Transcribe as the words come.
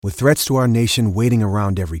With threats to our nation waiting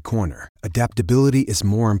around every corner, adaptability is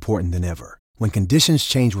more important than ever. When conditions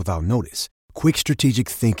change without notice, quick strategic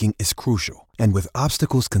thinking is crucial. And with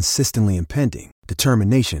obstacles consistently impending,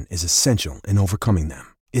 determination is essential in overcoming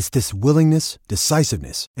them. It's this willingness,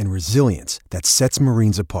 decisiveness, and resilience that sets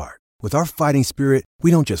Marines apart. With our fighting spirit, we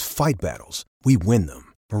don't just fight battles, we win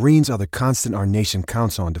them. Marines are the constant our nation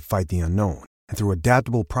counts on to fight the unknown. And through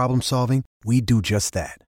adaptable problem solving, we do just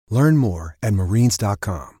that. Learn more at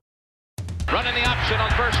marines.com. Running the option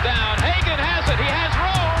on first down. Hagan has it. He has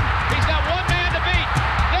Rome. He's got one man to beat.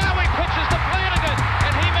 Now he pitches to Flanagan,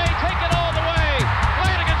 and he may take it all the way.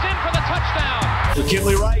 Flanagan's in for the touchdown.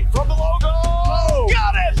 McKinley Wright from the logo. Oh,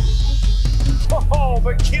 got it! Oh,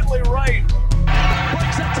 McKinley Wright.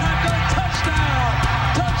 Breaks a tackle. Touchdown!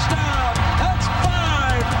 Touchdown! That's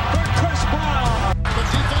 5 for Chris Brown. The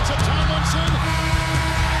defense of Tomlinson.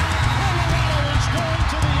 Colorado is going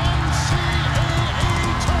to the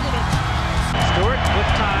NCAA tournament. Stewart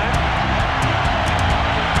with time.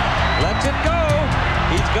 Lets it go.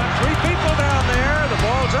 He's got 3 people down there. The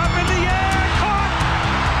ball's up in the air. Caught!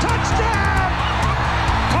 Touchdown!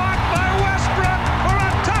 Caught by Westbrook for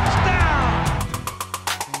a touchdown!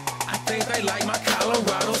 I think they like my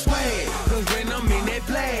Colorado swag, 'cause when I'm in that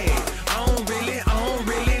flag, I don't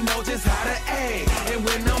really know just how to act. And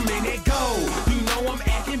when I'm in that goal, you know I'm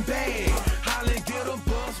acting bad. Holla, get a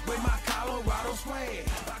bus with my Colorado swag.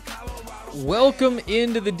 Welcome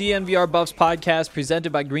into the DNVR Buffs podcast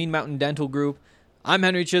presented by Green Mountain Dental Group. I'm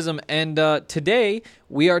Henry Chisholm, and today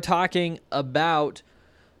we are talking about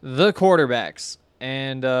the quarterbacks,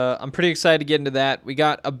 and I'm pretty excited to get into that. We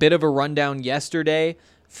got a bit of a rundown yesterday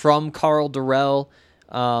from Karl Dorrell.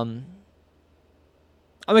 I'm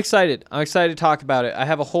excited. I'm excited to talk about it. I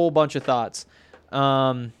have a whole bunch of thoughts.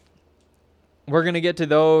 We're going to get to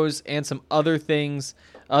those and some other things.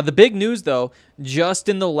 The big news, though, just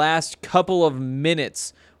in the last couple of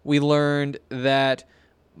minutes, we learned that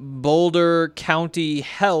Boulder County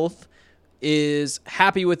Health is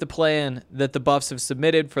happy with the plan that the Buffs have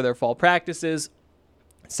submitted for their fall practices.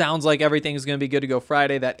 Sounds like everything's going to be good to go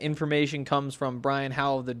Friday. That information comes from Brian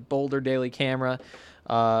Howell of the Boulder Daily Camera.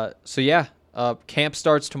 Camp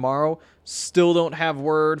starts tomorrow. Still don't have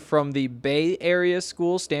word from the Bay Area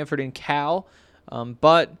school, Stanford and Cal,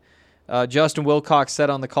 but Justin Wilcox said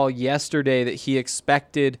on the call yesterday that he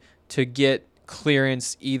expected to get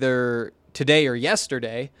clearance either today or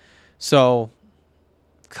yesterday. So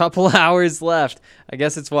a couple hours left. I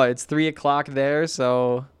guess it's 3 o'clock there.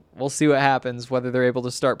 So we'll see what happens, whether they're able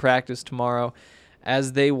to start practice tomorrow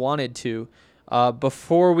as they wanted to.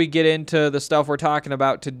 Before we get into the stuff we're talking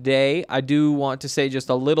about today, I do want to say just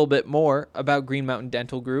a little bit more about Green Mountain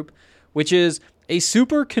Dental Group, which is a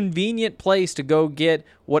super convenient place to go get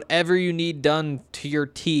whatever you need done to your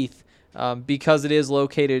teeth because it is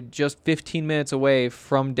located just 15 minutes away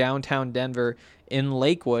from downtown Denver in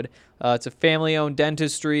Lakewood. It's a family-owned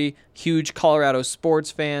dentistry, huge Colorado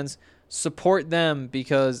sports fans. Support them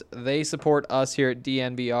because they support us here at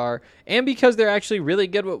DNVR and because they're actually really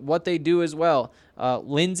good at what they do as well.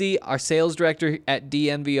 Lindsay, our sales director at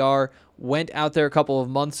DNVR, went out there a couple of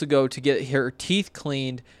months ago to get her teeth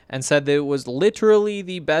cleaned and said that it was literally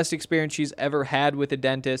the best experience she's ever had with a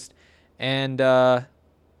dentist. And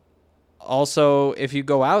also, if you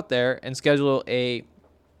go out there and schedule a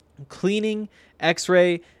cleaning,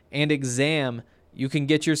 x-ray, and exam, you can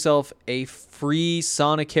get yourself a free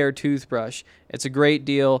Sonicare toothbrush. It's a great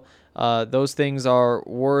deal. Those things are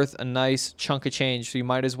worth a nice chunk of change, so you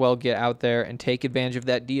might as well get out there and take advantage of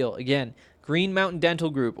that deal. Again, Green Mountain Dental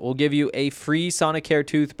Group will give you a free Sonicare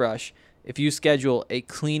toothbrush if you schedule a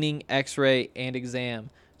cleaning, x-ray, and exam.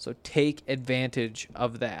 So take advantage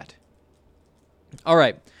of that. All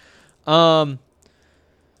right. I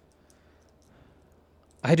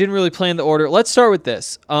didn't really plan the order. Let's start with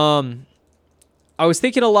this. I was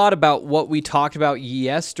thinking a lot about what we talked about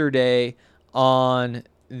yesterday on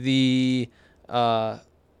the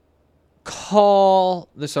call.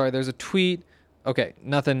 There's a tweet. Okay,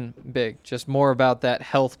 nothing big. Just more about that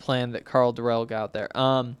health plan that Karl Dorrell got there.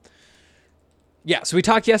 So we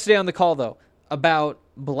talked yesterday on the call, though, about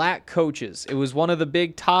black coaches. It was one of the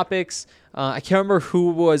big topics. I can't remember who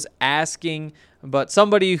was asking, but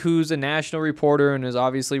somebody who's a national reporter and is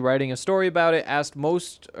obviously writing a story about it asked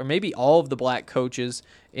most or maybe all of the black coaches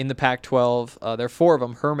in the Pac-12. There are 4 of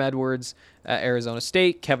them: Herm Edwards at Arizona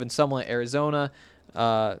State, Kevin Sumlin at Arizona,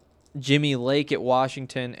 Jimmy Lake at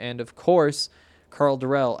Washington, and, of course, Karl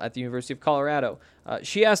Dorrell at the University of Colorado.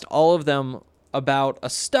 She asked all of them about a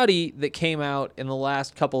study that came out in the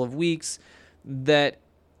last couple of weeks that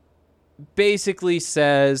basically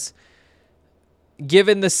says,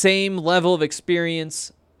 given the same level of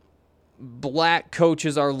experience black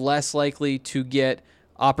coaches are less likely to get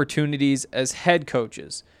opportunities as head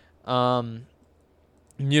coaches.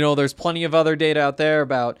 There's plenty of other data out there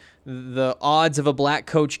about the odds of a black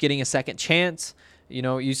coach getting a second chance.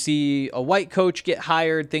 You see a white coach get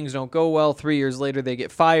hired, things don't go well, 3 years later they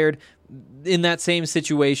get fired. In that same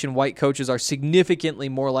situation, white coaches are significantly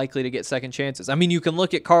more likely to get second chances. I mean, you can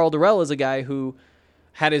look at Carl Durrell as a guy who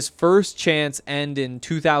had his first chance end in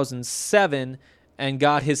 2007 and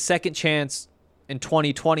got his second chance in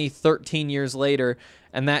 2020, 13 years later,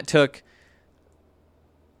 and that took...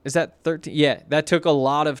 Is that 13? Yeah, that took a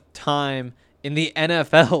lot of time in the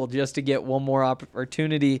NFL just to get one more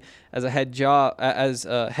opportunity as a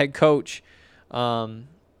head coach.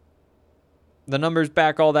 The numbers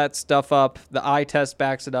back all that stuff up. The eye test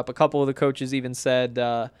backs it up. A couple of the coaches even said,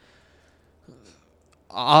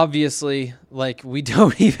 obviously, like, we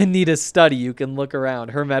don't even need a study. You can look around.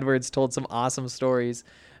 Herm Edwards told some awesome stories.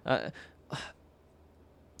 Are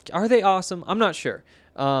they awesome? I'm not sure.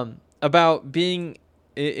 About being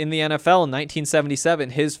in the NFL in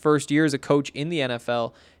 1977, his first year as a coach in the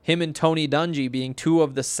NFL, him and Tony Dungy being two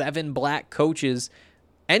of the 7 black coaches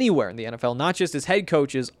anywhere in the NFL, not just as head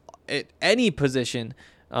coaches, at any position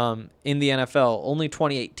in the NFL. Only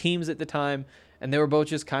 28 teams at the time, and they were both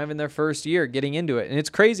just kind of in their first year getting into it. And it's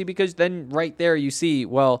crazy because then right there you see,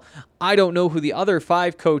 well, I don't know who the other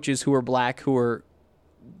 5 coaches who were black who were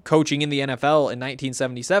coaching in the NFL in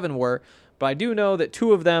 1977 were, but I do know that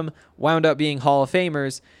 2 of them wound up being Hall of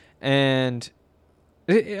Famers, and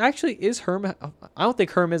it actually is Herm. I don't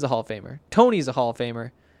think Herm is a Hall of Famer. Tony's a Hall of Famer.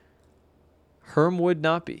 Herm would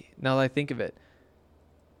not be, now that I think of it.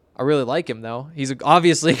 I really like him, though. He's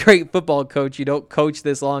obviously a great football coach. You don't coach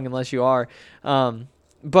this long unless you are.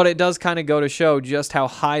 But it does kind of go to show just how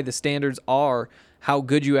high the standards are, how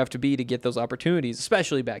good you have to be to get those opportunities,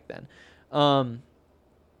 especially back then.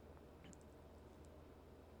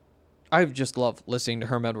 I just love listening to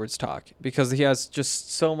Herm Edwards talk because he has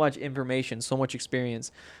just so much information, so much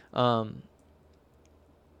experience. Where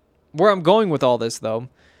I'm going with all this, though,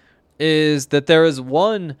 is that there is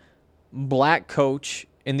one black coach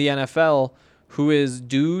in the NFL who is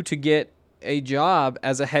due to get a job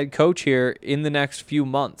as a head coach here in the next few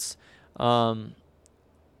months. Eric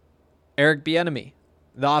Bieniemy,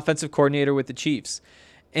 the offensive coordinator with the Chiefs.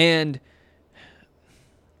 And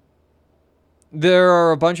there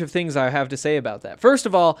are a bunch of things I have to say about that. First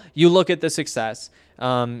of all, you look at the success.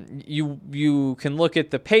 You can look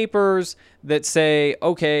at the papers that say,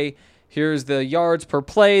 okay, here's the yards per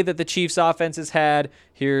play that the Chiefs offense has had.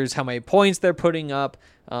 Here's how many points they're putting up.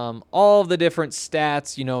 All of the different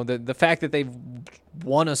stats. The fact that they've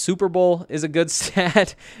won a Super Bowl is a good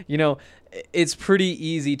stat. It's pretty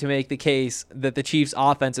easy to make the case that the Chiefs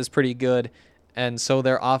offense is pretty good. And so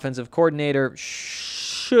their offensive coordinator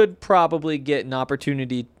should probably get an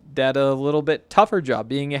opportunity at a little bit tougher job,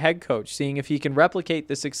 being a head coach, seeing if he can replicate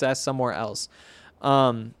the success somewhere else.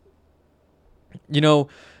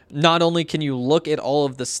 Not only can you look at all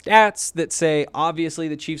of the stats that say, obviously,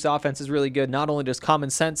 the Chiefs offense is really good. Not only does common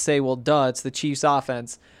sense say, well, duh, it's the Chiefs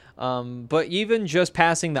offense. But even just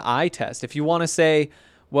passing the eye test, if you want to say,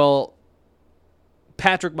 well,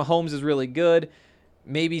 Patrick Mahomes is really good,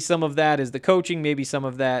 maybe some of that is the coaching. Maybe some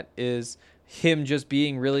of that is him just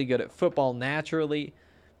being really good at football naturally.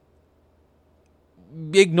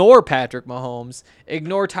 Ignore Patrick Mahomes.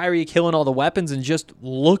 Ignore Tyreek Hill and all the weapons and just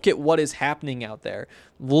look at what is happening out there.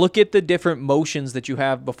 Look at the different motions that you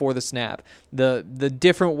have before the snap. The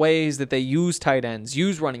different ways that they use tight ends,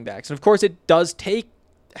 use running backs. And of course, it does take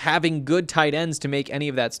having good tight ends to make any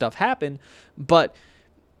of that stuff happen. But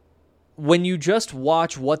when you just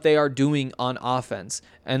watch what they are doing on offense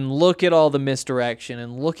and look at all the misdirection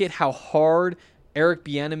and look at how hard Eric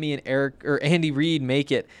Bieniemy and Andy Reid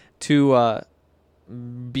make it to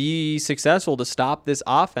be successful to stop this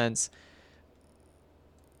offense,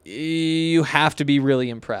 you have to be really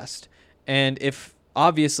impressed. And if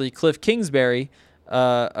obviously Cliff Kingsbury,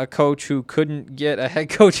 a coach who couldn't get a head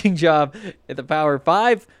coaching job at the Power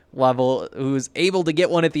 5 level, who's able to get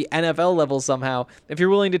one at the NFL level somehow, if you're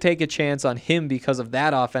willing to take a chance on him because of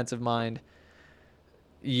that offensive mind,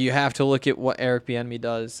 you have to look at what Eric Bieniemy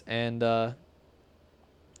does and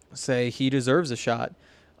say he deserves a shot.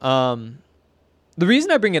 The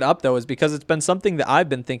reason I bring it up, though, is because it's been something that I've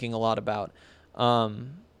been thinking a lot about,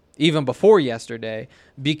 even before yesterday,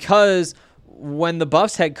 because when the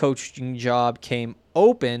Buffs head coaching job came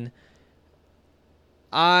open,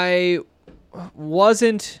 I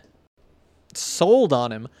wasn't sold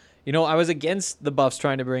on him. I was against the Buffs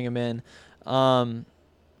trying to bring him in. I'm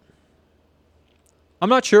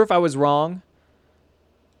not sure if I was wrong,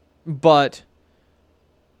 but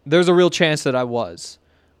there's a real chance that I was.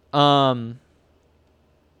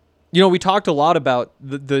 We talked a lot about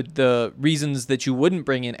the reasons that you wouldn't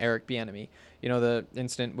bring in Eric Bieniemy. The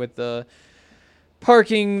incident with the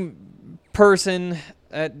parking person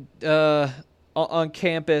at on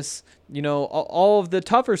campus. All of the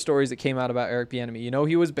tougher stories that came out about Eric Bieniemy.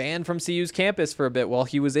 He was banned from CU's campus for a bit while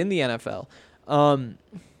he was in the NFL.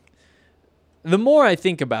 The more I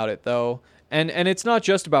think about it, though, and it's not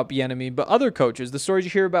just about Bieniemy, but other coaches, the stories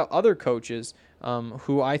you hear about other coaches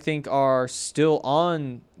who I think are still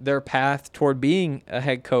on their path toward being a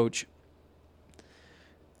head coach,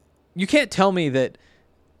 you can't tell me that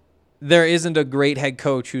there isn't a great head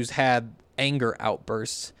coach who's had anger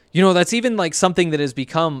outbursts. That's even like something that has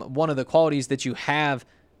become one of the qualities that you have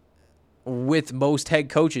with most head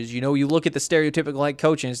coaches. You look at the stereotypical head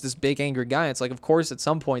coach and it's this big angry guy. It's like, of course, at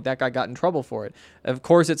some point that guy got in trouble for it. Of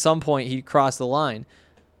course, at some point he crossed the line.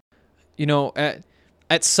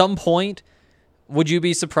 At some point, would you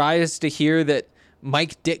be surprised to hear that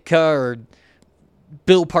Mike Ditka or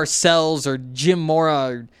Bill Parcells or Jim Mora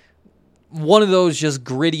or one of those just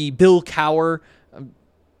gritty, Bill Cowher,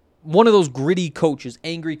 one of those gritty coaches,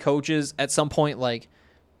 angry coaches, at some point, like,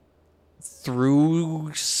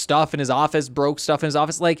 threw stuff in his office, broke stuff in his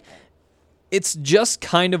office? Like, it's just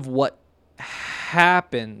kind of what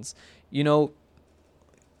happens.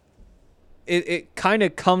 It kind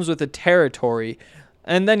of comes with the territory.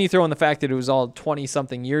 And then you throw in the fact that it was all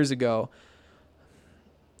 20-something years ago.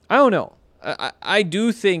 I don't know. I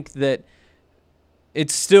do think that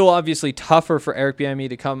it's still obviously tougher for Eric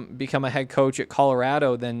Bieniemy to become a head coach at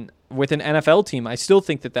Colorado than with an NFL team. I still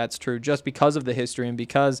think that that's true just because of the history and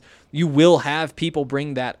because you will have people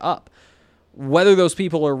bring that up. Whether those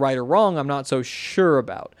people are right or wrong, I'm not so sure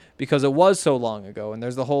about because it was so long ago. And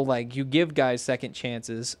there's the whole, you give guys second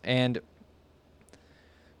chances, and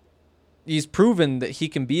he's proven that he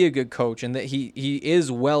can be a good coach and that he is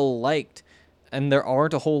well liked. And there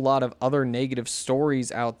aren't a whole lot of other negative stories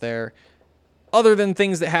out there other than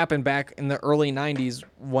things that happened back in the early 90s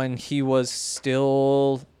when he was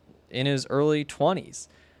still in his early 20s.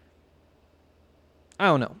 I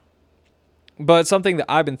don't know. But something that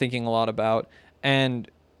I've been thinking a lot about, and,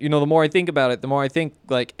 the more I think about it, the more I think,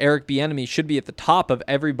 Eric Bieniemy should be at the top of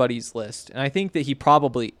everybody's list. And I think that he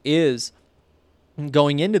probably is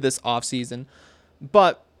going into this offseason.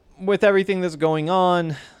 But with everything that's going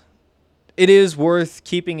on, it is worth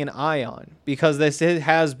keeping an eye on because this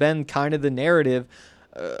has been kind of the narrative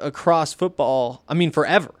across football. I mean,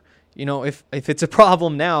 forever. If it's a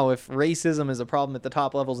problem now, if racism is a problem at the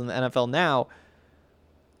top levels in the NFL now,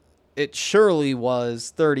 it surely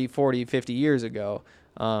was 30, 40, 50 years ago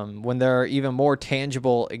when there are even more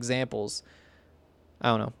tangible examples. I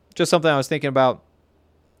don't know. Just something I was thinking about.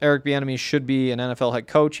 Eric Bieniemy should be an NFL head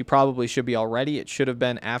coach. He probably should be already. It should have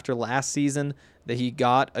been after last season that he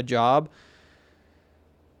got a job.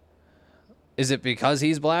 Is it because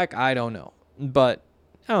he's black? I don't know. But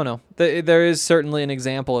I don't know. There is certainly an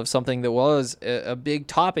example of something that was a big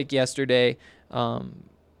topic yesterday on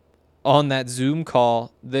that Zoom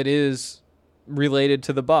call that is related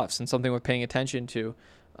to the Buffs and something we're paying attention to.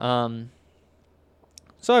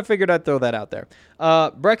 So I figured I'd throw that out there.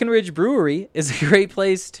 Breckenridge Brewery is a great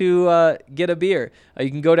place to get a beer.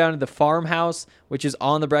 You can go down to the Farmhouse, which is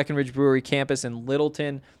on the Breckenridge Brewery campus in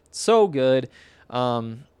Littleton. So good.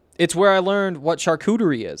 It's where I learned what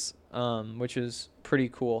charcuterie is, which is pretty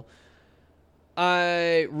cool.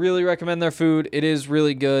 I really recommend their food. It is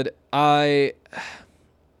really good. I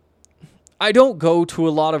don't go to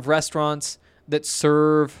a lot of restaurants that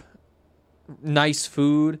serve nice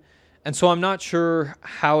food. And so I'm not sure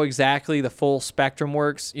how exactly the full spectrum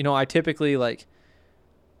works. I typically,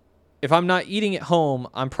 if I'm not eating at home,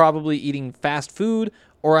 I'm probably eating fast food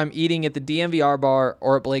or I'm eating at the DMVR bar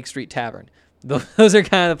or at Blake Street Tavern. Those are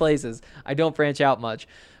kind of the places. I don't branch out much.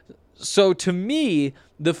 So to me,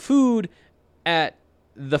 the food at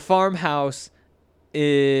the Farmhouse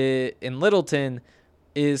in Littleton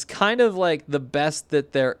is kind of like the best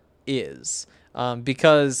that there is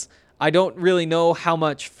because I don't really know how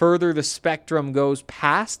much further the spectrum goes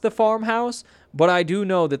past the Farmhouse, but I do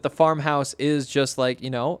know that the Farmhouse is just a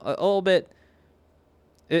little bit,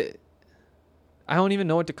 I don't even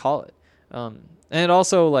know what to call it. And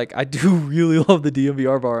also, I do really love the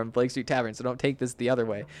DMVR bar and Blake Street Tavern, so don't take this the other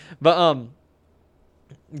way. But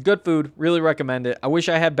good food, really recommend it. I wish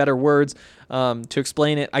I had better words to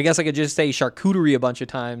explain it. I guess I could just say charcuterie a bunch of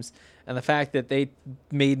times, and the fact that they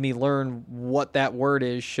made me learn what that word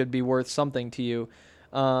is should be worth something to you.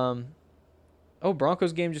 Broncos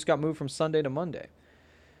game just got moved from Sunday to Monday.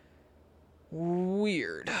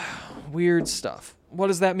 Weird stuff. What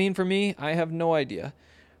does that mean for me? I have no idea.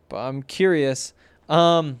 but I'm curious.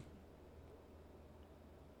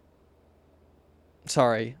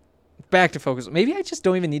 Sorry. Back to focus. Maybe I just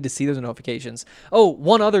don't even need to see those notifications. Oh,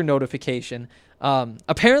 one other notification.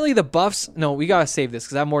 Apparently the Buffs... No, we got to save this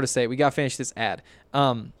because I have more to say. We got to finish this ad.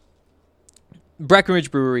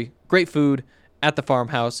 Breckenridge Brewery. Great food at the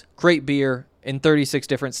farmhouse. Great beer in 36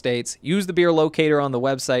 different states. Use the beer locator on the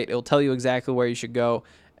website. It'll tell you exactly where you should go.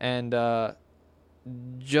 And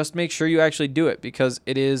just make sure you actually do it because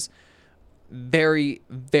it is very,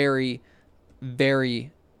 very,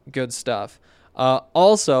 very good stuff.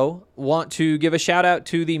 Also, want to give a shout out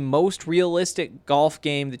to the most realistic golf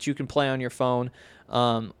game that you can play on your phone.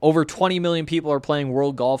 Over 20 million people are playing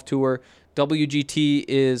World Golf Tour. WGT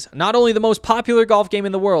is not only the most popular golf game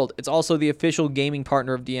in the world, it's also the official gaming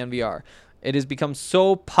partner of DNVR. It has become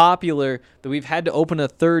so popular that we've had to open a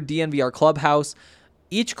third DNVR clubhouse.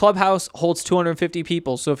 Each clubhouse holds 250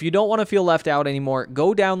 people, so if you don't want to feel left out anymore,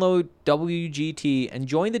 go download WGT and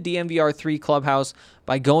join the DNVR3 clubhouse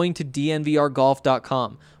by going to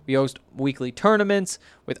dnvrgolf.com. We host weekly tournaments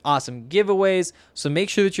with awesome giveaways, so make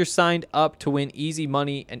sure that you're signed up to win easy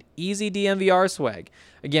money and easy DNVR swag.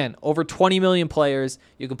 Again, over 20 million players.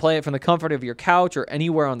 You can play it from the comfort of your couch or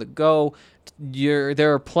anywhere on the go.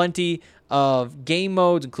 There are plenty of game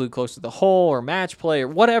modes, include close to the hole or match play or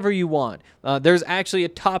whatever you want. There's actually a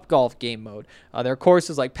Top Golf game mode. There are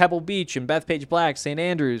courses like Pebble Beach and Bethpage Black, St.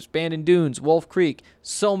 Andrews, Bandon Dunes, Wolf Creek,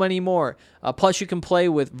 so many more. Plus, you can play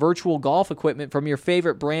with virtual golf equipment from your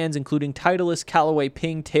favorite brands, including Titleist, Callaway,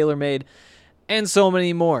 Ping, TaylorMade, and so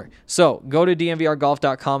many more. So go to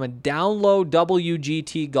dnvrgolf.com and download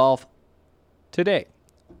WGT Golf today.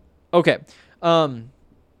 Okay.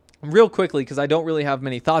 Real quickly, because I don't really have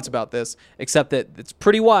many thoughts about this, except that it's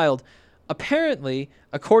pretty wild. Apparently,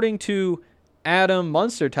 according to Adam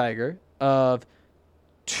Munstertiger of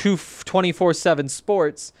 24/7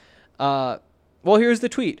 Sports, well, here's the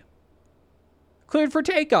tweet. Cleared for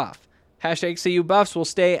takeoff. #CU Buffs will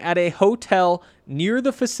stay at a hotel near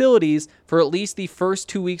the facilities for at least the first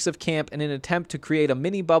 2 weeks of camp in an attempt to create a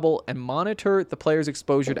mini bubble and monitor the players'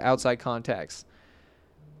 exposure to outside contacts.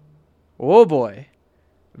 Oh boy.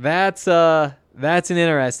 That's an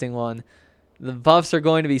interesting one. The Buffs are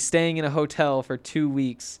going to be staying in a hotel for 2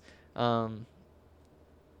 weeks.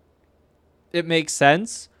 It makes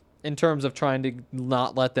sense in terms of trying to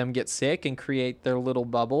not let them get sick and create their little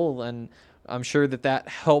bubble, and I'm sure that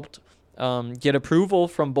helped get approval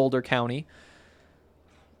from Boulder County.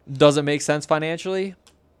 Does it make sense financially?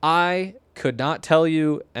 I could not tell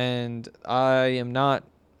you, and I am not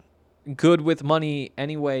good with money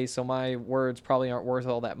anyway, so my words probably aren't worth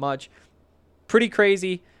all that much. Pretty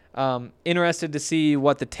crazy. Interested to see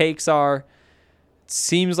what the takes are. It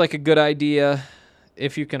seems like a good idea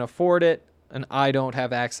if you can afford it, and I don't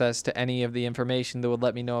have access to any of the information that would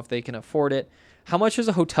let me know if they can afford it. How much does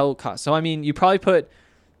a hotel cost? So, I mean, you probably put...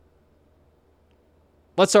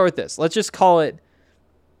 Let's start with this. Let's just call it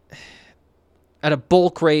at a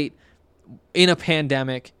bulk rate in a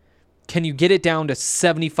pandemic. Can you get it down to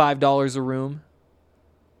 $75 a room?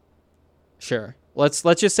 Sure. Let's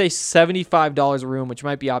just say $75 a room, which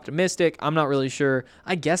might be optimistic. I'm not really sure.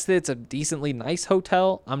 I guess that it's a decently nice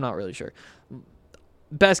hotel. I'm not really sure.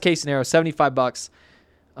 Best case scenario, $75.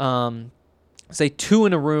 Say 2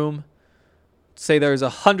 in a room. Say there's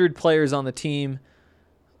 100 players on the team,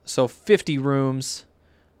 so 50 rooms.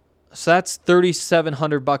 So that's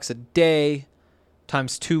 $3,700 a day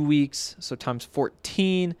times 2 weeks, so times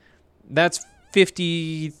 14. That's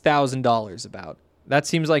 $50,000 about. That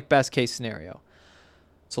seems like best case scenario.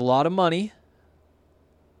 It's a lot of money.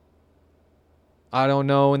 I don't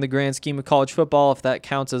know in the grand scheme of college football if that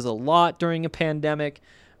counts as a lot during a pandemic,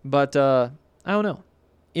 but I don't know.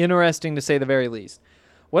 Interesting to say the very least.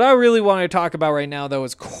 What I really want to talk about right now, though,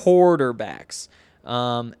 is quarterbacks.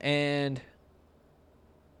 And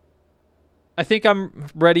I think I'm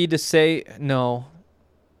ready to say no.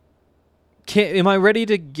 Am I ready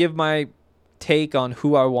to give my take on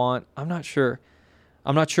who I want? I'm not sure.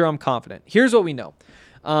 I'm confident. Here's what we know.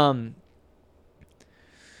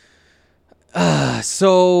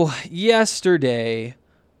 So yesterday,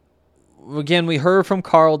 again, we heard from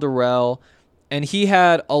Karl Dorrell, and he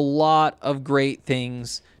had a lot of great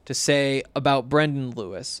things to say about Brendan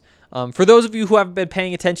Lewis. For those of you who haven't been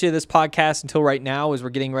paying attention to this podcast until right now, as we're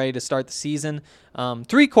getting ready to start the season,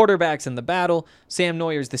 3 quarterbacks in the battle. Sam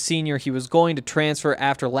Noyer's the senior. He was going to transfer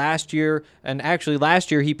after last year, and actually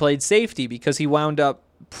last year he played safety because he wound up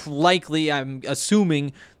likely, I'm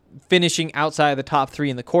assuming, finishing outside of the top 3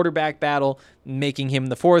 in the quarterback battle, making him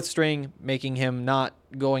the 4th string, making him not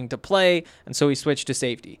going to play, and so he switched to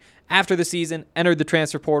safety. After the season, entered the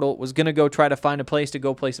transfer portal, was going to go try to find a place to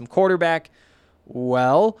go play some quarterback.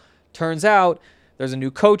 Well, turns out there's a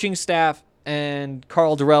new coaching staff, and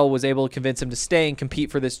Karl Dorrell was able to convince him to stay and compete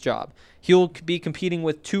for this job. He'll be competing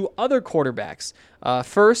with two other quarterbacks.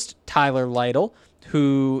 First, Tyler Lytle,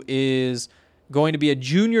 who is going to be a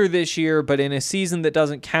junior this year, but in a season that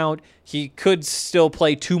doesn't count, he could still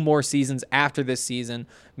play 2 more seasons after this season,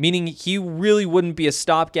 meaning he really wouldn't be a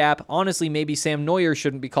stopgap. Honestly, maybe Sam Neuer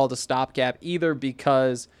shouldn't be called a stopgap either,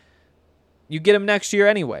 because you get him next year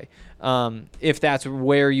anyway, if that's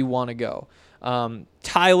where you want to go.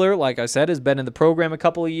 Tyler, like I said, has been in the program a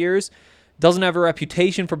couple of years. Doesn't have a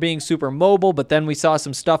reputation for being super mobile, but then we saw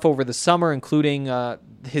some stuff over the summer, including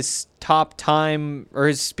his top time or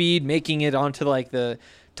his speed, making it onto like the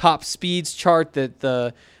top speeds chart that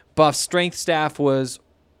the Buff strength staff was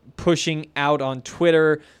pushing out on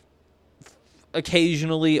Twitter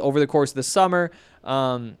occasionally over the course of the summer.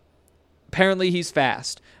 Apparently he's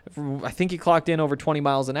fast. I think he clocked in over 20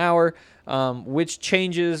 miles an hour, which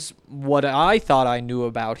changes what I thought I knew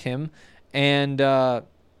about him. And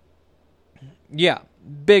yeah,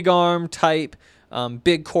 big arm type,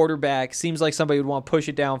 big quarterback. Seems like somebody would want to push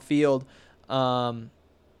it downfield.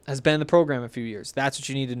 Has been in the program a few years. That's what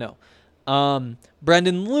you need to know.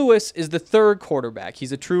 Brendan Lewis is the third quarterback.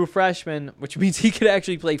 He's a true freshman, which means he could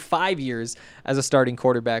actually play 5 years as a starting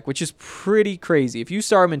quarterback, which is pretty crazy. If you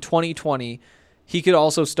start him in 2020, he could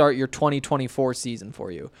also start your 2024 season for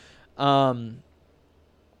you. That's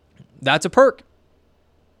a perk.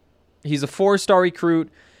 He's a 4-star recruit.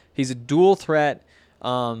 He's a dual threat,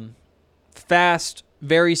 fast,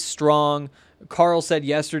 very strong. Karl said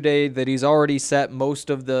yesterday that he's already set most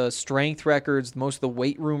of the strength records, most of the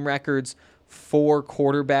weight room records for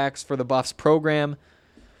quarterbacks for the Buffs program.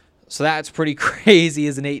 So that's pretty crazy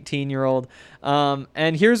as an 18-year-old.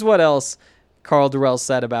 And here's what else Karl Dorrell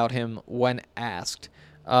said about him when asked.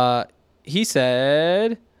 He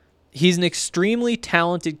said he's an extremely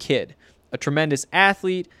talented kid, a tremendous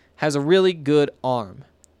athlete, has a really good arm.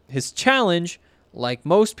 His challenge, like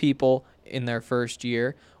most people in their first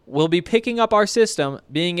year, will be picking up our system,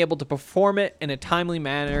 being able to perform it in a timely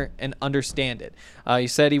manner and understand it. He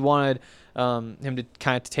said he wanted him to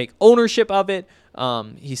kind of take ownership of it.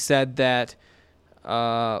 He said that,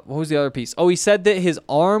 what was the other piece? Oh, he said that his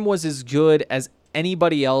arm was as good as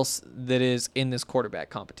anybody else that is in this quarterback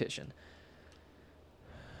competition.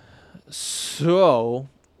 So,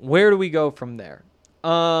 where do we go from there?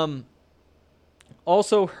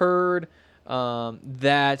 Also heard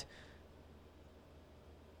that,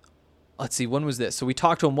 let's see, when was this? So we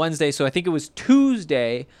talked to him Wednesday, so I think it was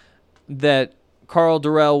Tuesday that Karl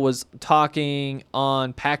Dorrell was talking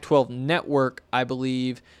on Pac-12 Network, I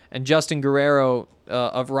believe, and Justin Guerrero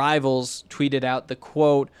of Rivals tweeted out the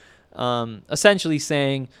quote, essentially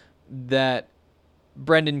saying that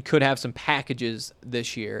Brendan could have some packages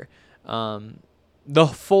this year. The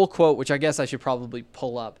full quote, which I guess I should probably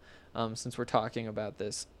pull up since we're talking about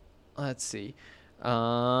this. Let's see.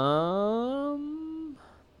 Scrolling.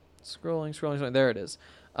 There it is.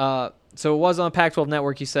 So it was on Pac-12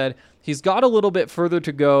 Network. He said he's got a little bit further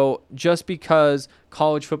to go just because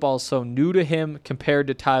college football is so new to him compared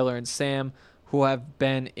to Tyler and Sam, who have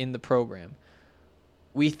been in the program.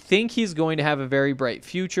 We think he's going to have a very bright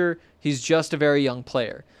future. He's just a very young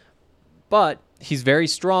player. But he's very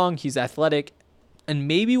strong. He's athletic. And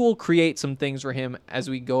maybe we'll create some things for him as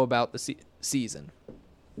we go about the season.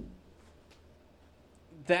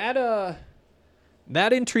 That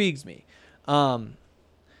intrigues me. Don't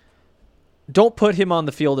put him on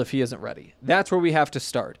the field if he isn't ready. That's where we have to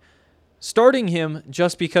start. Starting him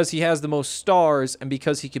just because he has the most stars and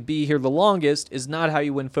because he could be here the longest is not how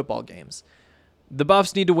you win football games. The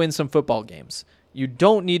Buffs need to win some football games. You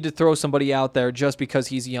don't need to throw somebody out there just because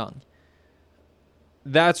he's young.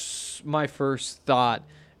 That's my first thought.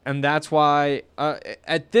 And that's why,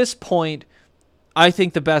 at this point, I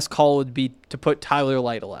think the best call would be to put Tyler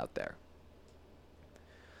Lytle out there.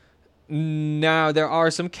 Now, there are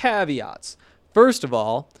some caveats. First of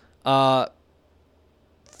all,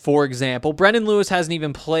 for example, Brendan Lewis hasn't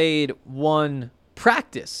even played one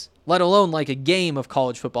practice, let alone like a game of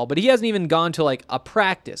college football. But he hasn't even gone to like a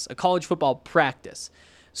practice, a college football practice.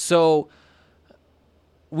 So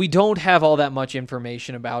we don't have all that much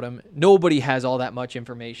information about him. Nobody has all that much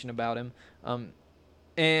information about him.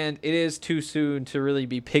 And it is too soon to really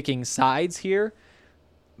be picking sides here.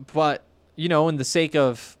 But, you know, in the sake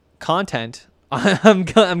of content, I'm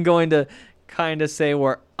going to kind of say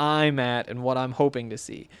where I'm at and what I'm hoping to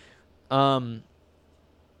see. I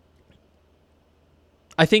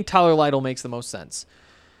think Tyler Lytle makes the most sense.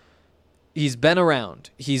 He's been around.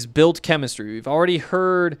 He's built chemistry. We've already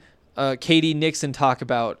heard KD Nixon talk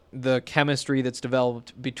about the chemistry that's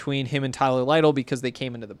developed between him and Tyler Lytle because they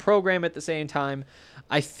came into the program at the same time.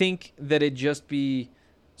 I think that it'd just be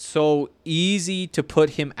so easy to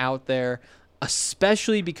put him out there,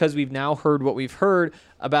 especially because we've now heard what we've heard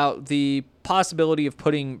about the possibility of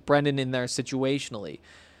putting Brendan in there situationally.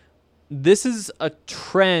 This is a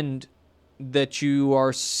trend that you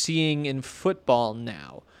are seeing in football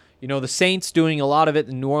now. You know, the Saints doing a lot of it,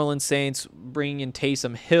 the New Orleans Saints bringing in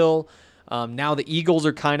Taysom Hill. Now the Eagles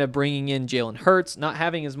are kind of bringing in Jalen Hurts, not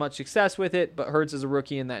having as much success with it, but Hurts is a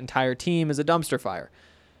rookie and that entire team is a dumpster fire.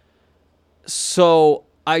 So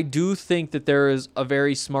I do think that there is a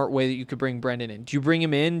very smart way that you could bring Brendan in. Do you bring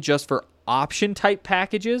him in just for option type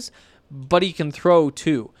packages? But he can throw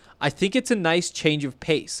too. I think it's a nice change of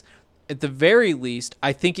pace. At the very least,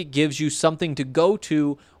 I think it gives you something to go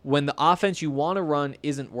to when the offense you want to run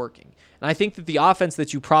isn't working. And I think that the offense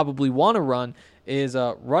that you probably want to run is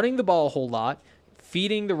running the ball a whole lot,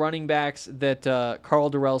 feeding the running backs that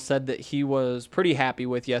Karl Dorrell said that he was pretty happy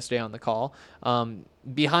with yesterday on the call,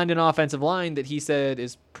 behind an offensive line that he said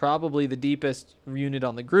is probably the deepest unit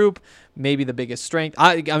on the group, maybe the biggest strength.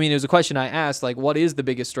 I mean, it was a question I asked, like, what is the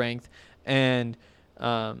biggest strength? And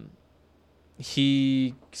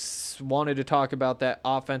he wanted to talk about that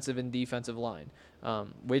offensive and defensive line,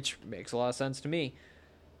 which makes a lot of sense to me.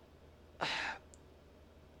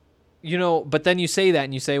 You know, but then you say that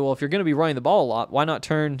and you say, well, if you're going to be running the ball a lot, why not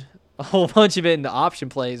turn a whole bunch of it into option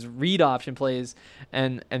plays, read option plays,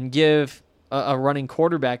 and give a running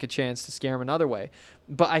quarterback a chance to scare him another way?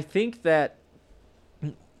 But I think that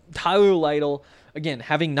Tyler Lytle, again,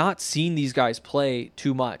 having not seen these guys play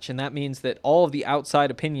too much, and that means that all of the outside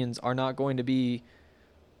opinions are not going to be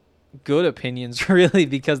good opinions, really,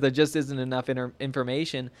 because there just isn't enough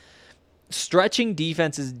information. Stretching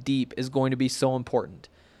defenses deep is going to be so important.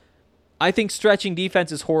 I think stretching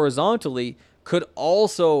defenses horizontally could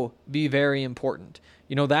also be very important.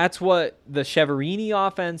 You know, that's what the Cheverini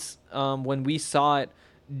offense, when we saw it,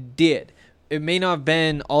 did. It may not have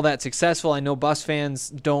been all that successful. I know Bucs fans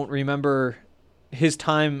don't remember his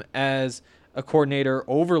time as a coordinator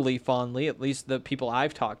overly fondly, at least the people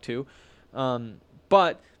I've talked to.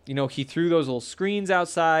 But, you know, he threw those little screens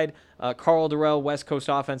outside. Karl Dorrell, West Coast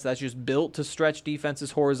offense, that's just built to stretch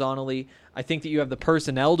defenses horizontally. I think that you have the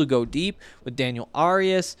personnel to go deep with Daniel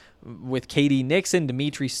Arias, with KD Nixon,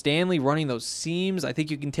 Dimitri Stanley running those seams. I think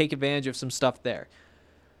you can take advantage of some stuff there.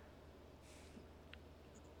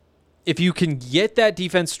 If you can get that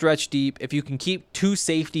defense stretched deep, if you can keep two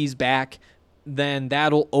safeties back, then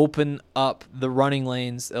that'll open up the running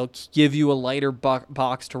lanes. It'll give you a lighter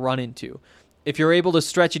box to run into. If you're able to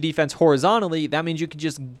stretch a defense horizontally, that means you can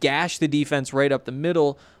just gash the defense right up the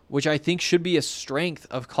middle, which I think should be a strength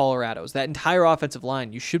of Colorado's. That entire offensive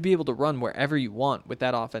line, you should be able to run wherever you want with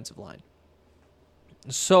that offensive line.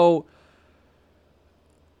 So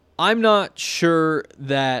I'm not sure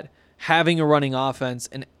that having a running offense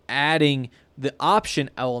and adding the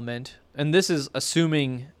option element, and this is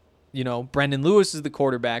assuming, you know, Brendan Lewis is the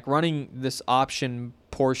quarterback, running this option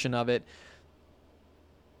portion of it,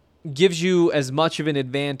 gives you as much of an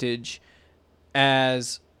advantage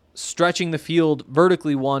as stretching the field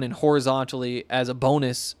vertically one and horizontally as a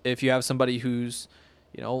bonus if you have somebody who's,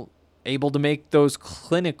 you know, able to make those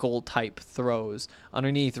clinical type throws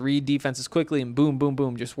underneath, read defenses quickly, and boom, boom,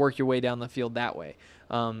 boom, just work your way down the field that way.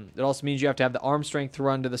 It also means you have to have the arm strength to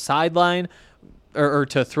run to the sideline or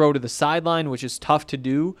to throw to the sideline, which is tough to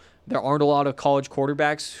do. There aren't a lot of college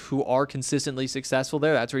quarterbacks who are consistently successful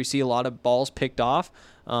there. That's where you see a lot of balls picked off.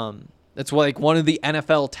 That's like one of the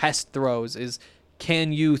NFL test throws is,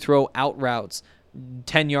 can you throw out routes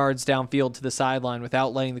 10 yards downfield to the sideline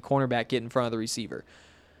without letting the cornerback get in front of the receiver?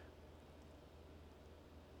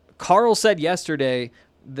 Karl said yesterday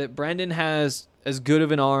that Brendan has as good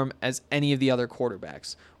of an arm as any of the other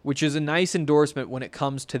quarterbacks, which is a nice endorsement when it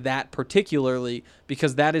comes to that particularly,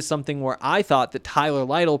 because that is something where I thought that Tyler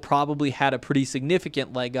Lytle probably had a pretty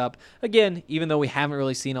significant leg up, again, even though we haven't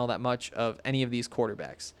really seen all that much of any of these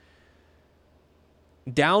quarterbacks.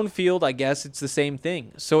 Downfield, I guess it's the same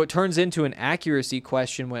thing. So it turns into an accuracy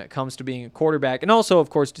question when it comes to being a quarterback, and also, of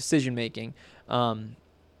course, decision-making for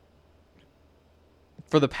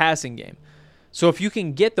the passing game. So if you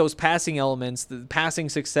can get those passing elements, the passing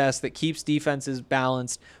success that keeps defenses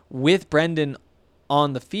balanced with Brendan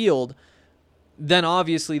on the field, then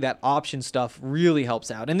obviously that option stuff really helps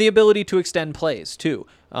out. And the ability to extend plays, too,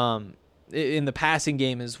 in the passing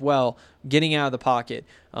game as well, getting out of the pocket.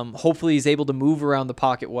 Hopefully he's able to move around the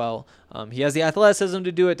pocket well. He has the athleticism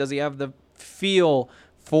to do it. Does he have the feel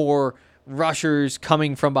for rushers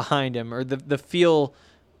coming from behind him, or the feel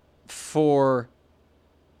for,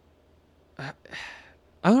 I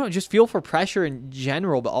don't know, just feel for pressure in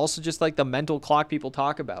general, but also just like the mental clock people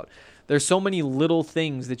talk about. There's so many little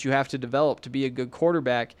things that you have to develop to be a good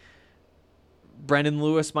quarterback. Brendan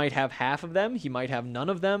Lewis might have half of them. He might have none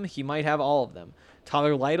of them. He might have all of them.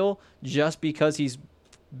 Tyler Lytle, just because he's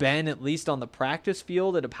been at least on the practice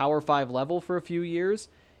field at a Power 5 level for a few years,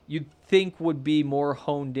 you'd think would be more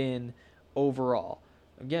honed in overall.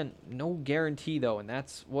 Again, no guarantee though, and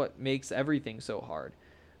that's what makes everything so hard.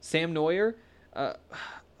 Sam Noyer,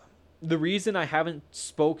 the reason I haven't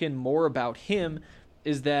spoken more about him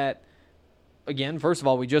is that, again, first of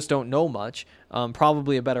all, we just don't know much.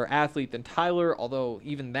 Probably a better athlete than Tyler, although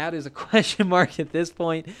even that is a question mark at this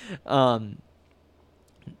point. But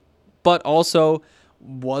also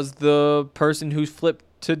was the person who flipped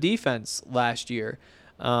to defense last year.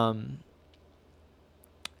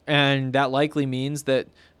 And that likely means that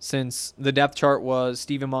since the depth chart was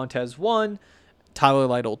Steven Montez 1, Tyler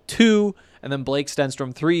Lytle 2, and then Blake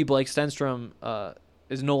Stenstrom 3, Blake Stenstrom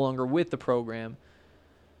is no longer with the program.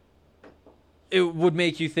 It would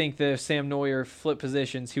make you think that if Sam Noyer flipped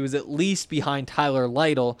positions, he was at least behind Tyler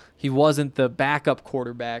Lytle. He wasn't the backup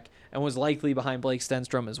quarterback and was likely behind Blake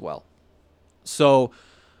Stenstrom as well. So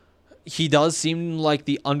he does seem like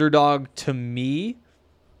the underdog to me.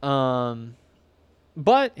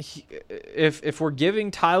 But if we're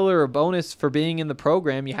giving Tyler a bonus for being in the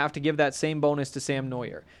program, you have to give that same bonus to Sam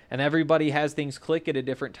Noyer. And everybody has things click at a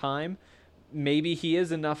different time. Maybe he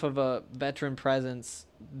is enough of a veteran presence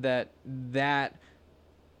that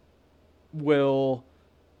will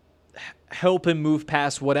help him move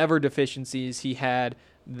past whatever deficiencies he had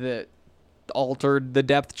that altered the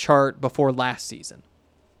depth chart before last season.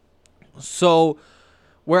 So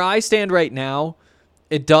where I stand right now,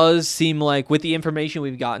 it does seem like with the information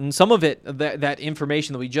we've gotten, some of it, that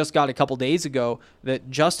information that we just got a couple days ago that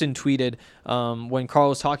Justin tweeted when Carl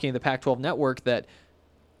was talking to the Pac-12 Network, that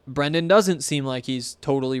Brendan doesn't seem like he's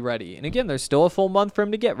totally ready. And again, there's still a full month for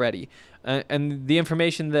him to get ready. And the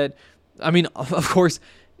information that, I mean, of course,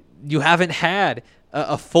 you haven't had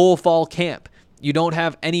a full fall camp. You don't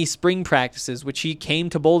have any spring practices, which he came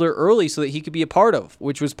to Boulder early so that he could be a part of,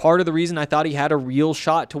 which was part of the reason I thought he had a real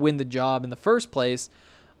shot to win the job in the first place.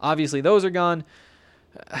 Obviously, those are gone.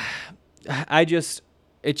 It just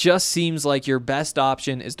seems like your best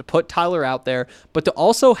option is to put Tyler out there, but to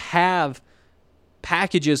also have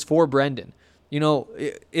packages for Brendan. You know,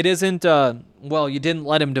 it isn't, well, you didn't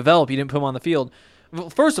let him develop. You didn't put him on the field. Well,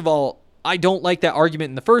 first of all, I don't like that argument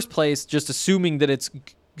in the first place, just assuming that it's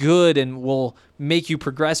good and will make you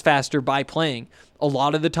progress faster by playing. A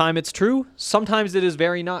lot of the time it's true. Sometimes it is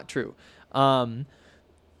very not true. A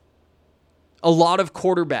lot of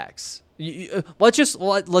quarterbacks,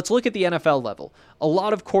 let's look at the NFL level. A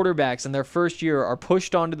lot of quarterbacks in their first year are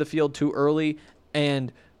pushed onto the field too early,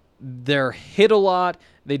 and they're hit a lot.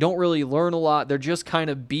 They don't really learn a lot. They're just kind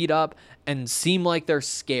of beat up and seem like they're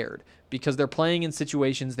scared because they're playing in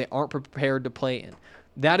situations they aren't prepared to play in.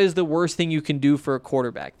 That is the worst thing you can do for a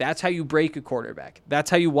quarterback. That's how you break a quarterback. That's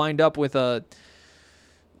how you wind up with a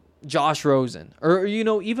Josh Rosen, or, you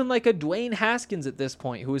know, even like a Dwayne Haskins at this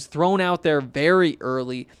point, who was thrown out there very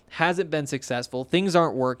early, hasn't been successful. Things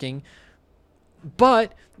aren't working.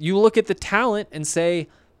 But you look at the talent and say,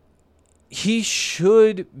 he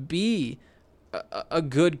should be a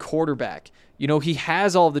good quarterback. You know, he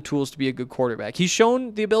has all the tools to be a good quarterback. He's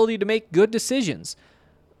shown the ability to make good decisions.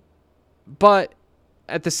 But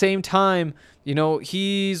at the same time, you know,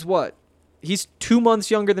 he's 2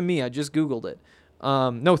 months younger than me. I just Googled it.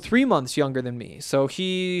 No, 3 months younger than me. So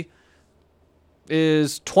he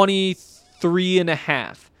is 23 and a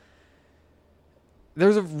half.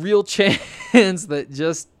 There's a real chance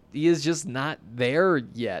that he is just not there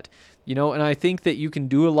yet. You know, and I think that you can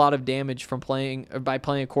do a lot of damage by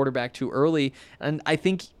playing a quarterback too early. And I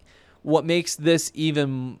think what makes this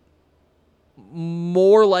even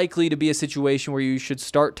more likely to be a situation where you should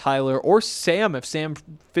start Tyler or Sam if Sam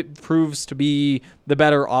proves to be the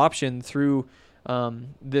better option through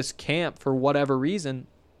this camp for whatever reason,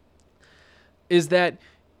 is that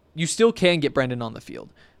you still can get Brendan on the field.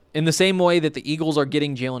 In the same way that the Eagles are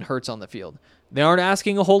getting Jalen Hurts on the field. They aren't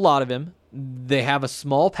asking a whole lot of him. They have a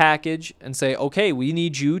small package and say, okay, we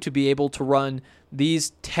need you to be able to run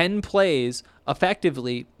these 10 plays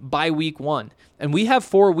effectively by week 1. And we have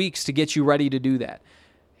 4 weeks to get you ready to do that.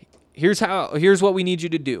 Here's what we need you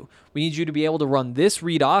to do. We need you to be able to run this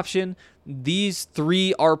read option, these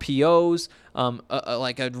 3 RPOs,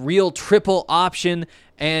 like a real triple option,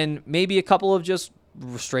 and maybe a couple of just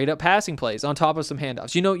straight up passing plays on top of some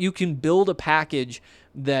handoffs. You know, you can build a package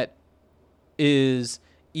that is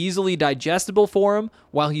easily digestible for him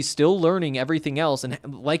while he's still learning everything else, and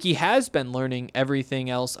like he has been learning everything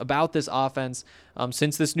else about this offense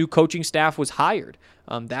since this new coaching staff was hired.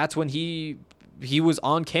 That's when he was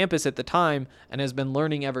on campus at the time and has been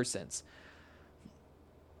learning ever since.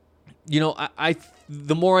 You know, I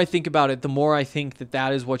the more I think about it, the more I think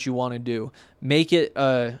that is what you want to do. Make it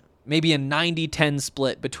maybe a 90-10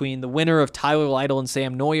 split between the winner of Tyler Lytle and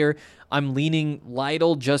Sam Neuer. I'm leaning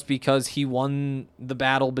Lytle just because he won the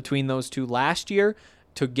battle between those two last year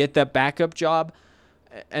to get that backup job,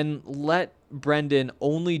 and let Brendan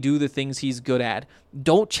only do the things he's good at.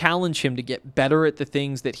 Don't challenge him to get better at the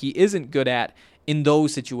things that he isn't good at in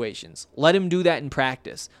those situations. Let him do that in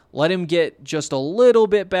practice. Let him get just a little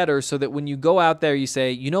bit better so that when you go out there, you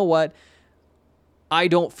say, you know what? I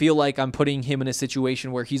don't feel like I'm putting him in a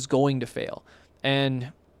situation where he's going to fail.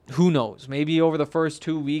 And who knows? Maybe over the first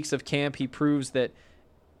 2 weeks of camp, he proves that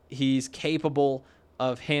he's capable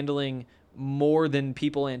of handling more than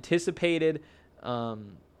people anticipated.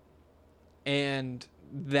 And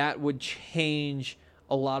that would change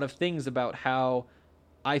a lot of things about how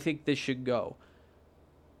I think this should go.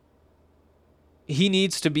 He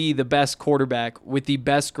needs to be the best quarterback with the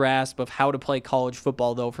best grasp of how to play college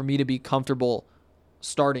football, though, for me to be comfortable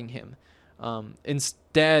starting him.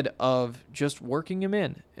 Instead of just working him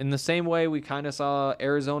in the same way we kind of saw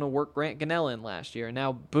Arizona work Grant Gunnell in last year. And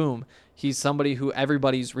now, boom, he's somebody who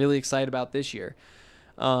everybody's really excited about this year.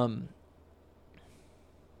 I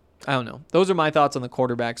don't know. Those are my thoughts on the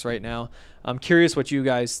quarterbacks right now. I'm curious what you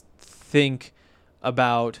guys think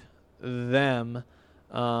about them.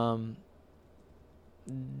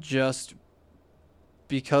 Just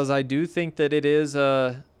because I do think that it is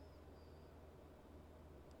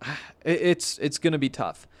it's going to be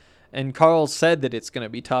tough. And Carl said that it's going to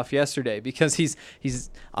be tough yesterday because he's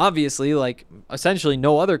obviously, like, essentially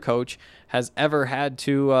no other coach has ever had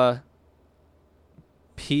to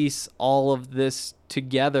piece all of this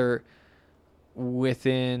together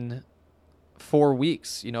within 4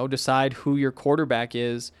 weeks, you know, decide who your quarterback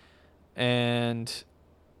is and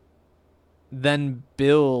then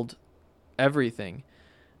build everything.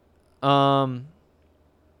 All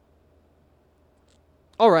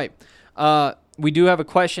right. We do have a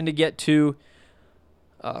question to get to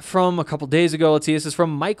from a couple days ago. Let's see. This is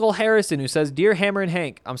from Michael Harrison, who says, Dear Hammer and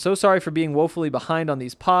Hank, I'm so sorry for being woefully behind on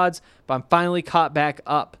these pods, but I'm finally caught back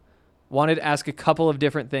up. Wanted to ask a couple of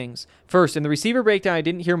different things. First, in the receiver breakdown, I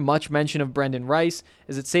didn't hear much mention of Brendan Rice.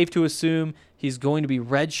 Is it safe to assume he's going to be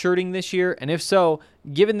redshirting this year? And if so,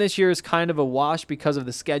 given this year is kind of a wash because of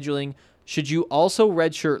the scheduling, should you also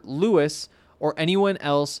redshirt Lewis or anyone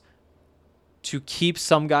else to keep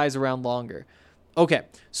some guys around longer? Okay,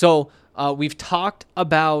 so we've talked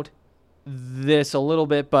about this a little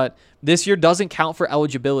bit, but this year doesn't count for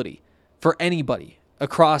eligibility for anybody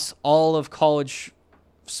across all of college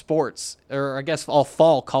sports, or I guess all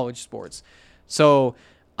fall college sports. So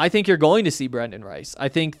I think you're going to see Brendan Rice. I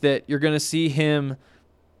think that you're going to see him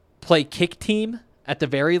play kick team at the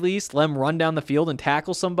very least, let him run down the field and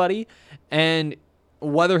tackle somebody, and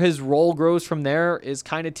whether his role grows from there is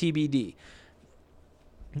kind of TBD.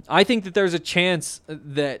 I think that there's a chance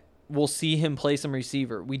that we'll see him play some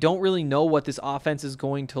receiver. We don't really know what this offense is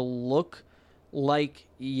going to look like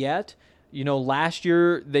yet. You know, last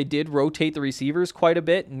year they did rotate the receivers quite a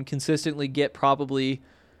bit and consistently get probably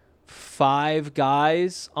 5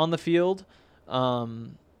 guys on the field, 4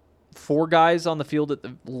 guys on the field at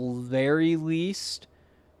the very least.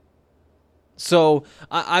 So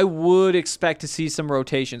I would expect to see some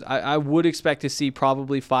rotations. I would expect to see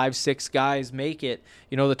probably 5-6 guys make it.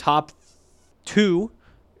 You know, the top 2,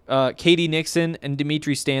 KD Nixon and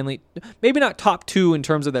Dimitri Stanley, maybe not top 2 in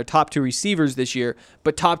terms of their top 2 receivers this year,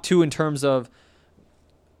 but top 2 in terms of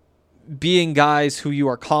being guys who you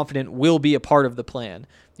are confident will be a part of the plan.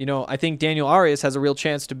 You know, I think Daniel Arias has a real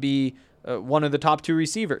chance to be one of the top 2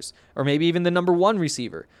 receivers, or maybe even the number 1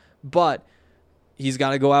 receiver. But he's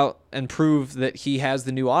got to go out and prove that he has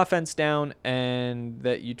the new offense down and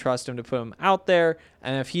that you trust him to put him out there.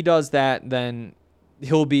 And if he does that, then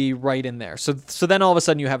he'll be right in there. So then all of a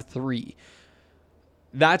sudden you have 3.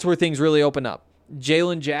 That's where things really open up.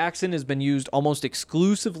 Jalen Jackson has been used almost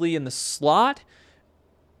exclusively in the slot.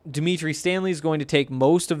 Dimitri Stanley is going to take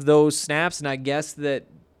most of those snaps, and I guess that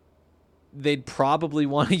they'd probably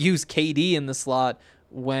want to use KD in the slot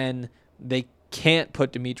when they can't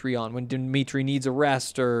put Dimitri on, when Dimitri needs a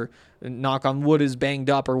rest or, knock on wood, is banged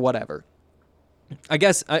up or whatever. I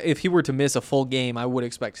guess if he were to miss a full game, I would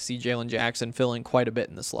expect to see Jalen Jackson filling quite a bit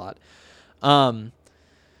in the slot.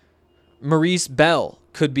 Maurice Bell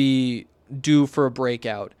could be due for a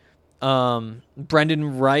breakout.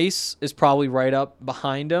 Brendan Rice is probably right up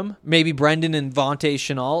behind him. Maybe Brendan and Vontae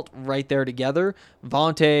Chenault right there together.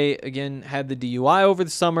 Vontae, again, had the DUI over the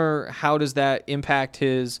summer. How does that impact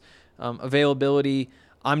his availability?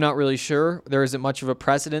 I'm not really sure. There isn't much of a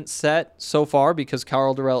precedent set so far because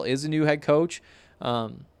Karl Dorrell is a new head coach.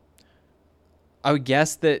 I would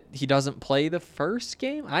guess that he doesn't play the first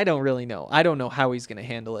game. I don't really know. I don't know how he's going to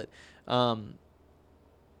handle it.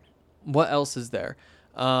 What else is there?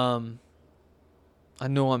 I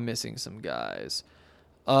know I'm missing some guys.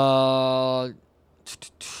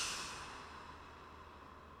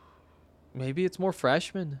 Maybe it's more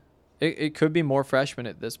freshmen. It could be more freshmen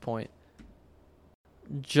at this point.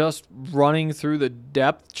 Just running through the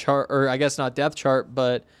depth chart, or I guess not depth chart,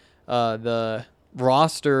 but the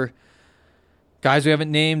roster. Guys we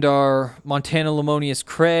haven't named are Montana Lamonius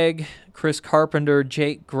Craig, Chris Carpenter,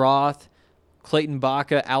 Jake Groth, Clayton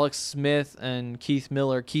Baca, Alex Smith, and Keith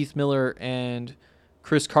Miller. Keith Miller and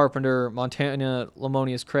Chris Carpenter, Montana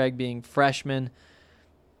Lamonius Craig being freshmen.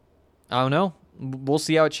 I don't know. We'll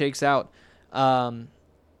see how it shakes out.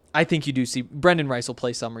 I think you do see Brendan Rice will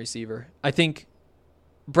play some receiver. I think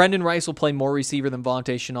Brendan Rice will play more receiver than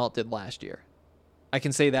Vontae Chenault did last year. I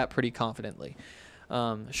can say that pretty confidently.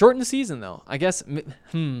 Shorten the season, though. I guess,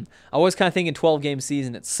 I was kind of thinking 12-game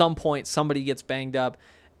season. At some point, somebody gets banged up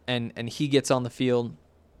and he gets on the field.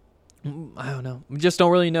 I don't know. We just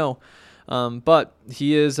don't really know. But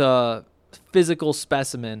he is a physical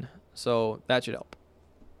specimen, so that should help.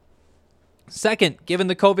 Second, given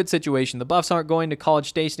the COVID situation, the Buffs aren't going to College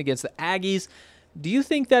Station against the Aggies. Do you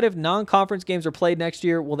think that if non-conference games are played next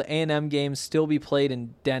year, will the A&M games still be played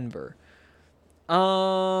in Denver?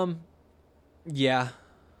 Yeah.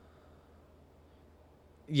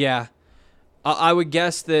 I would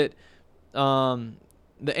guess that the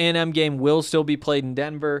A&M game will still be played in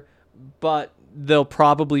Denver, but they'll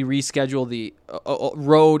probably reschedule the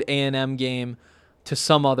road A&M game to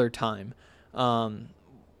some other time.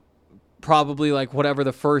 Probably like whatever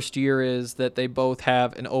the first year is that they both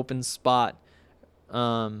have an open spot.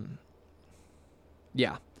 Yeah.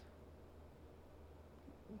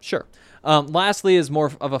 Sure. Lastly is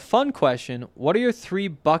more of a fun question. What are your 3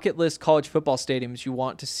 bucket list college football stadiums you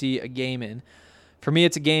want to see a game in? For me,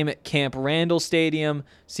 it's a game at Camp Randall Stadium,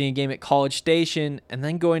 seeing a game at College Station, and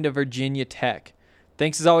then going to Virginia Tech.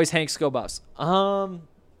 Thanks as always, Hank. Go Buffs.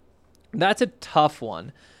 That's a tough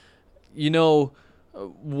one. You know,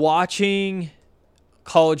 watching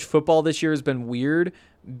college football this year has been weird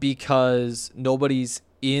because nobody's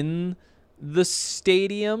in the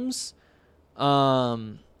stadiums.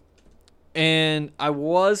 And I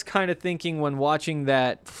was kind of thinking when watching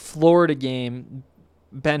that Florida game,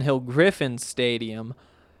 Ben Hill Griffin Stadium,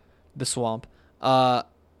 the Swamp, that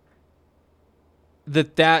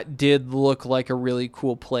did look like a really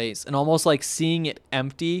cool place. And almost like seeing it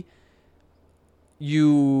empty,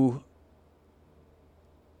 you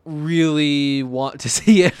really want to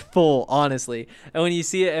see it full, honestly. And when you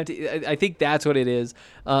see it empty, I think that's what it is.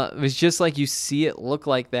 It's just like you see it look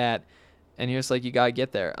like that, and you're just like, you got to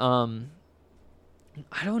get there.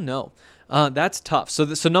 I don't know. That's tough.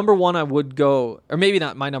 So number one, I would go, or maybe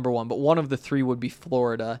not my number one, but one of the 3 would be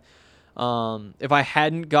Florida. If I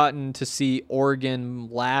hadn't gotten to see Oregon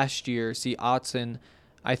last year, see Autzen,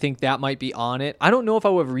 I think that might be on it. I don't know if I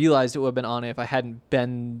would have realized it would have been on it if I hadn't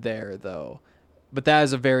been there, though. But that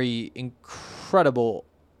is a very incredible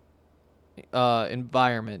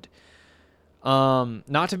environment.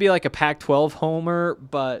 Not to be like a Pac-12 homer,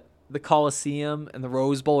 but the Coliseum and the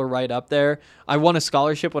Rose Bowl are right up there. I won a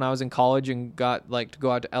scholarship when I was in college and got to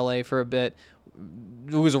go out to LA for a bit.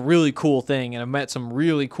 It was a really cool thing, and I met some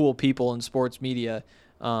really cool people in sports media.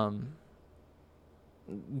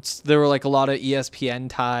 There were like a lot of ESPN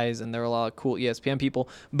ties, and there were a lot of cool ESPN people.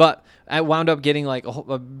 But I wound up getting like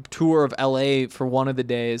a tour of LA for one of the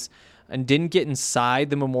days, and didn't get inside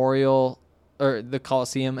the Memorial or the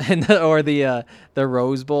Coliseum or the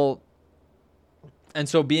Rose Bowl. And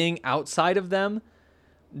so being outside of them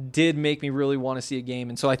did make me really want to see a game.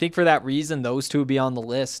 And so I think for that reason, those 2 would be on the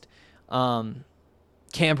list.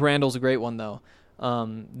 Camp Randall's a great one, though.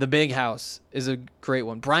 The Big House is a great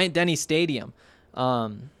one. Bryant-Denny Stadium.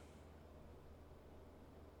 There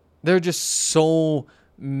are just so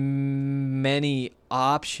many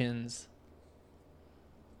options.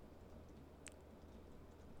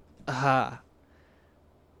 Okay,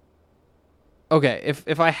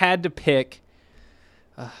 if I had to pick...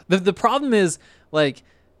 The problem is, like,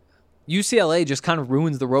 UCLA just kind of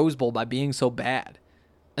ruins the Rose Bowl by being so bad.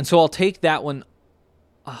 And so I'll take that one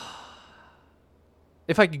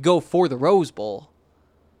if I could go for the Rose Bowl.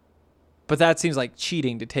 But that seems like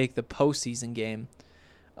cheating to take the postseason game.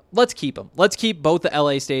 let's keep them. Let's keep both the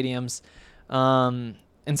LA stadiums.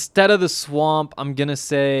 Instead of the Swamp, I'm going to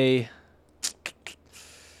say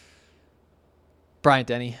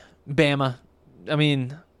Bryant-Denny, Bama. I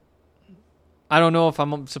mean, I don't know if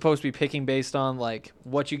I'm supposed to be picking based on like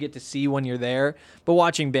what you get to see when you're there, but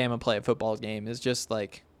watching Bama play a football game is just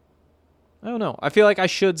like, I don't know. I feel like I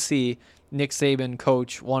should see Nick Saban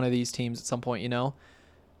coach one of these teams at some point, you know?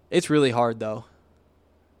 It's really hard though.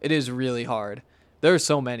 It is really hard. There are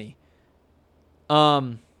so many.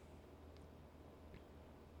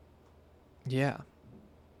 Yeah.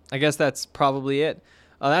 I guess that's probably it.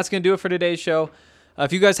 That's going to do it for today's show.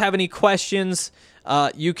 If you guys have any questions,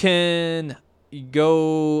 you can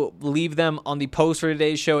go leave them on the post for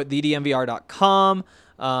today's show at thednvr.com.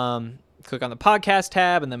 Click on the podcast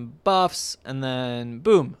tab and then buffs, and then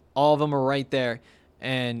boom, all of them are right there.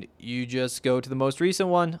 And you just go to the most recent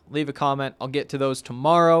one, leave a comment. I'll get to those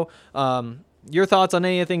tomorrow. Your thoughts on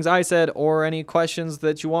any of the things I said or any questions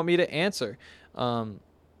that you want me to answer.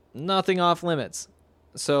 Nothing off limits.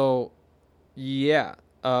 So, yeah.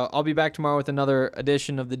 I'll be back tomorrow with another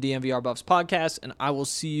edition of the DNVR Buffs podcast, and I will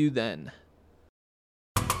see you then.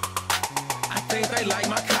 I think they like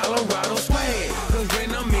my Colorado swag, 'cause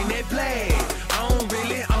when I'm in that flag, I don't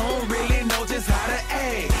really know just how to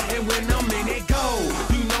act. And when I'm in that goal,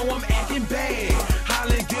 you know I'm acting bad.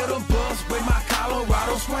 Holla, get a bus with my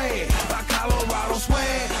Colorado swag. My Colorado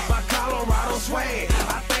swag, my Colorado swag.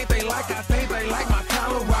 I think they like my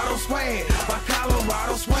Colorado swag. My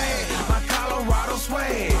Colorado swag, my Colorado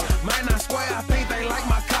swag. Man, I swear, I think they like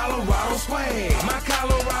my Colorado swag. My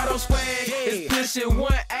Colorado swag is pushing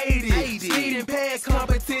 180. Speeding past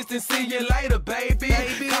competition, see you later, baby.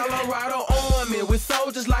 Colorado Army with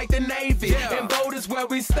soldiers like the Navy. And boat is where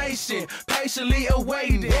we station, patiently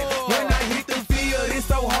awaiting. When I hit the field, it's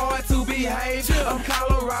so hard to behave. I'm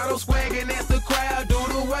Colorado swagging as the crowd do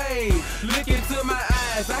the wave. Look into my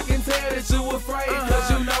eyes, I can tell that you afraid.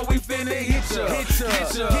 'Cause you know we finna hit ya.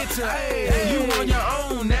 Hey, you on your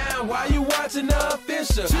own now, why you watching the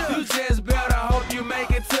official? You just better hope you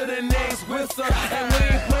make it to the next whistle. And we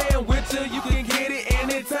ain't playing with you, you can get it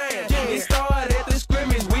anytime. It started at the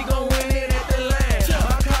scrimmage, we gon' win it at the line.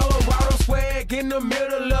 My Colorado swag in the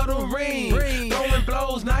middle of the ring. Throwing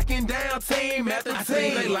blows, knocking down team after team. I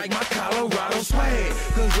think they like my Colorado swag,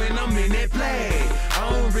 'cause when I'm in that flag, I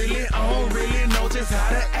don't really know just how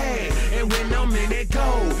to act. And when I'm in that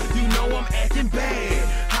goal, you know I'm acting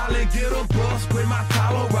bad. Holla, get a bus with my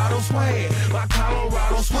Colorado swag. My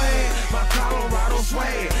Colorado swag, my Colorado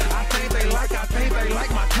swag. I think they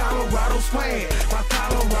like my Colorado swag. My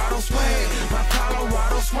Colorado swag, my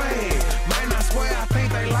Colorado swag. Man, I swear, I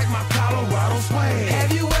think they like my Colorado swag.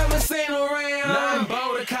 Have you ever seen around? Nothing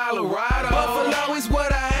but Colorado. Buffalo is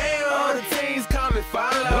what I am. All the teams come and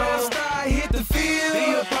follow. When I start hit the field,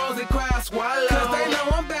 the opposing crowd swallow. 'Cause they know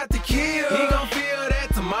I'm about to kill. He gon' feel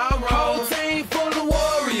that tomorrow. Whole team full of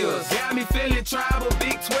warriors. Got me feeling tribal.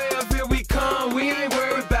 Big 12, here we come. We ain't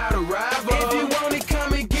worried about a rival. If you want it,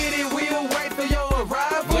 come and get it. We'll wait for your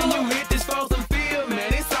arrival. When you hit this frozen field,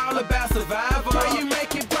 man, it's all about survival. Pray you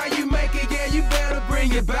make it, yeah, you better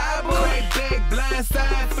bring your Bible. Crack back, blind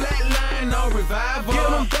side, flat line, no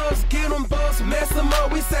revival. Get them busts, mess them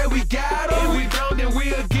up, we say we got them. If we don't, then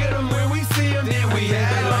we'll get them. When we see them, then we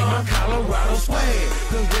have them. They like my Colorado swag,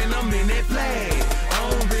 'cause when I'm in that flag, I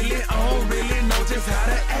don't really know just how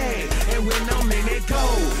to act. And when I'm in that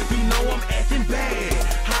goal, you know I'm acting bad.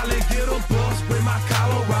 Holla, get a bus with my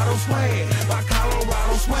Colorado swag. My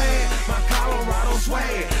Colorado swag, my Colorado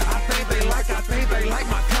swag. I think they like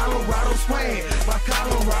my Colorado swag. My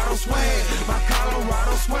Colorado swag, my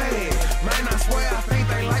Colorado swag. Man, I swear, I think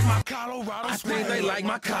they like my Colorado swag. I think they like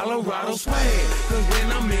my Colorado swag, 'cause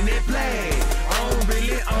when I'm in that flag, I don't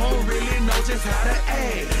really know just how to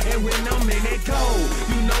act. And when I'm in that goal,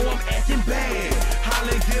 you know I'm acting bad.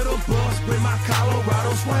 Holla, get a bus with my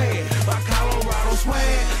Colorado swag. My Colorado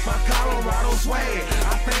swag, my Colorado swag.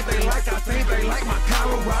 I think they like my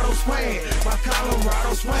Colorado swag. My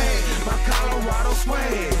Colorado swag, my Colorado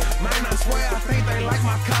swag. Man, I swear, I think they like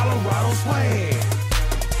my Colorado swag.